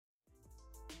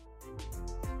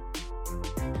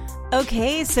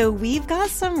Okay, so we've got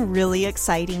some really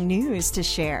exciting news to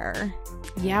share.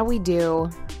 Yeah, we do.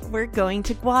 We're going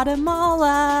to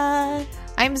Guatemala.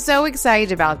 I'm so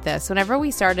excited about this. Whenever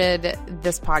we started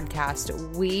this podcast,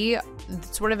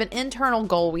 sort of an internal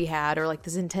goal we had, or like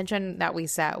this intention that we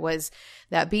set, was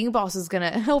that Being Boss is going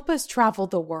to help us travel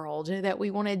the world, that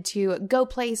we wanted to go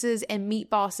places and meet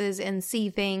bosses and see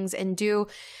things and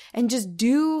just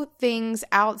do things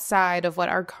outside of what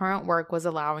our current work was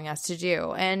allowing us to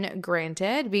do. And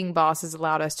granted, Being Boss has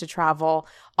allowed us to travel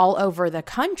all over the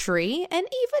country and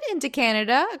even into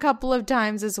Canada a couple of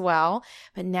times as well.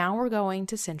 But now we're going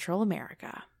to Central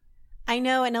America. I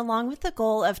know, and along with the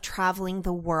goal of traveling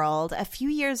the world, a few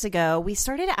years ago, we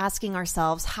started asking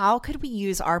ourselves, how could we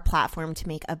use our platform to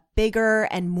make a bigger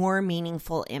and more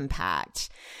meaningful impact?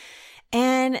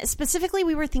 And specifically,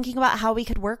 we were thinking about how we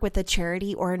could work with a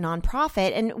charity or a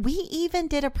nonprofit. And we even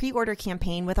did a pre-order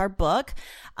campaign with our book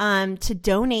to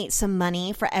donate some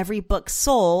money for every book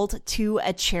sold to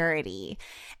a charity.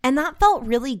 And that felt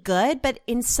really good, but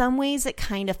in some ways, it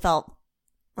kind of felt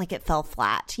like it fell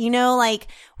flat. You know, like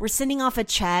we're sending off a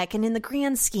check, and in the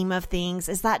grand scheme of things,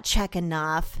 is that check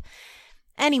enough?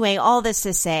 Anyway, all this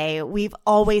to say, we've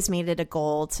always made it a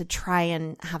goal to try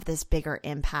and have this bigger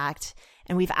impact.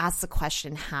 And we've asked the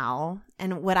question, how?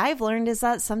 And what I've learned is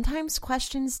that sometimes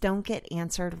questions don't get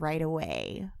answered right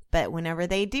away. But whenever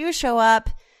they do show up,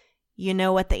 you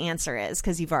know what the answer is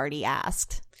because you've already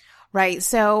asked. Right.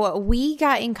 So we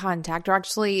got in contact, or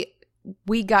actually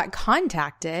we got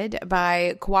contacted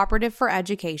by Cooperative for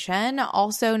Education,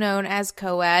 also known as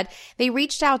COED. They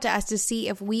reached out to us to see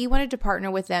if we wanted to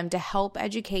partner with them to help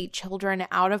educate children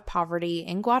out of poverty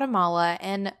in Guatemala.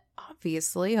 And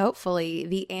obviously, hopefully,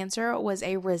 the answer was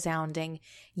a resounding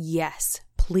yes,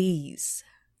 please.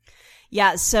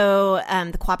 Yeah, so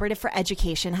the Cooperative for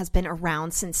Education has been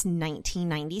around since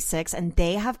 1996, and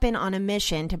they have been on a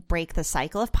mission to break the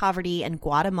cycle of poverty in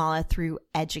Guatemala through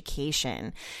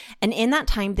education. And in that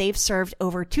time, they've served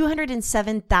over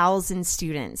 207,000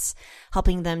 students,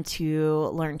 helping them to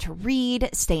learn to read,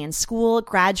 stay in school,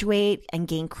 graduate, and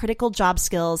gain critical job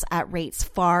skills at rates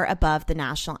far above the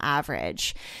national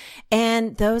average.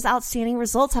 And those outstanding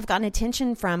results have gotten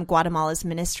attention from Guatemala's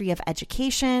Ministry of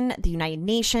Education, the United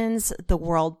Nations, the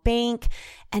World Bank,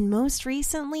 and most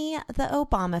recently, the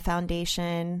Obama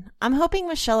Foundation. I'm hoping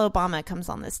Michelle Obama comes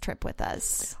on this trip with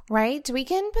us. Right? We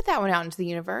can put that one out into the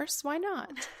universe. Why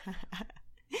not?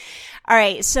 All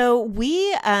right. So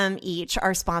we each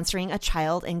are sponsoring a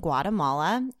child in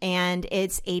Guatemala, and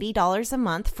it's $80 a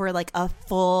month for like a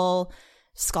full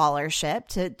scholarship,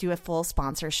 to do a full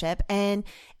sponsorship, and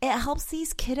it helps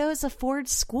these kiddos afford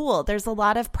school. There's a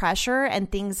lot of pressure and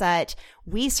things that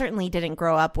we certainly didn't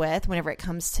grow up with whenever it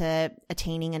comes to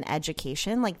attaining an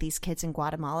education, like these kids in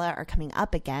Guatemala are coming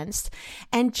up against.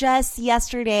 And just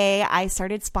yesterday, I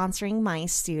started sponsoring my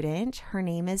student. Her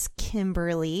name is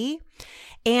Kimberly.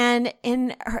 And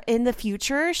in the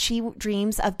future, she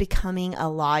dreams of becoming a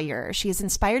lawyer. She is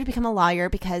inspired to become a lawyer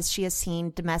because she has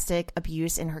seen domestic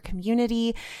abuse in her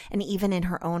community and even in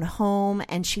her own home.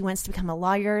 And she wants to become a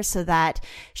lawyer so that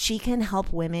she can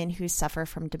help women who suffer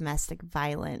from domestic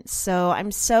violence. So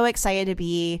I'm so excited to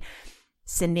be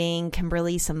sending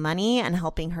Kimberly some money and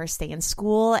helping her stay in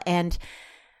school. And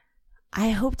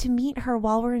I hope to meet her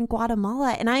while we're in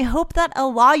Guatemala, and I hope that a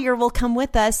lawyer will come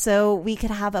with us so we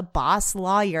could have a boss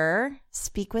lawyer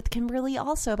speak with Kimberly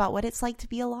also about what it's like to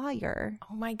be a lawyer.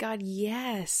 Oh my God,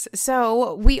 yes.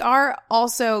 So we are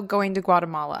also going to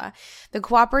Guatemala. The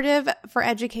Cooperative for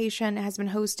Education has been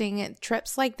hosting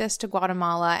trips like this to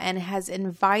Guatemala and has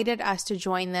invited us to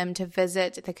join them to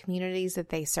visit the communities that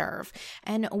they serve.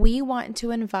 And we want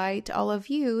to invite all of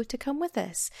you to come with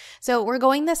us. So we're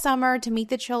going this summer to meet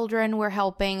the children we're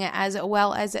helping, as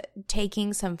well as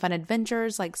taking some fun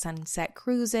adventures like sunset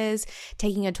cruises,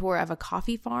 taking a tour of a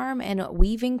coffee farm, and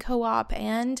weaving co-op,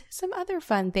 and some other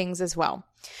fun things as well.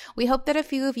 We hope that a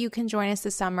few of you can join us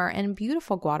this summer in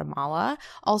beautiful Guatemala,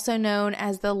 also known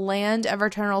as the land of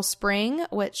eternal spring,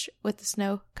 which with the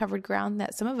snow-covered ground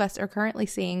that some of us are currently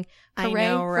seeing, hooray,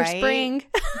 I know, right? For spring.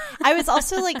 I was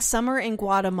also like, summer in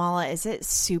Guatemala, is it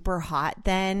super hot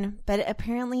then? But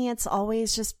apparently it's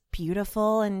always just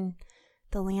beautiful and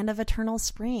the land of eternal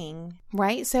spring.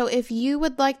 Right. So if you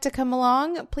would like to come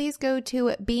along, please go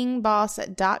to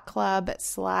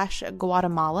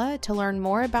beingboss.club/Guatemala to learn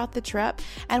more about the trip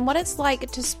and what it's like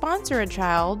to sponsor a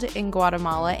child in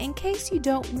Guatemala in case you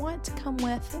don't want to come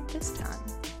with this time.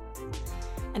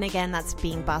 And again, that's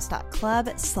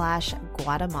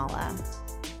beingboss.club/Guatemala.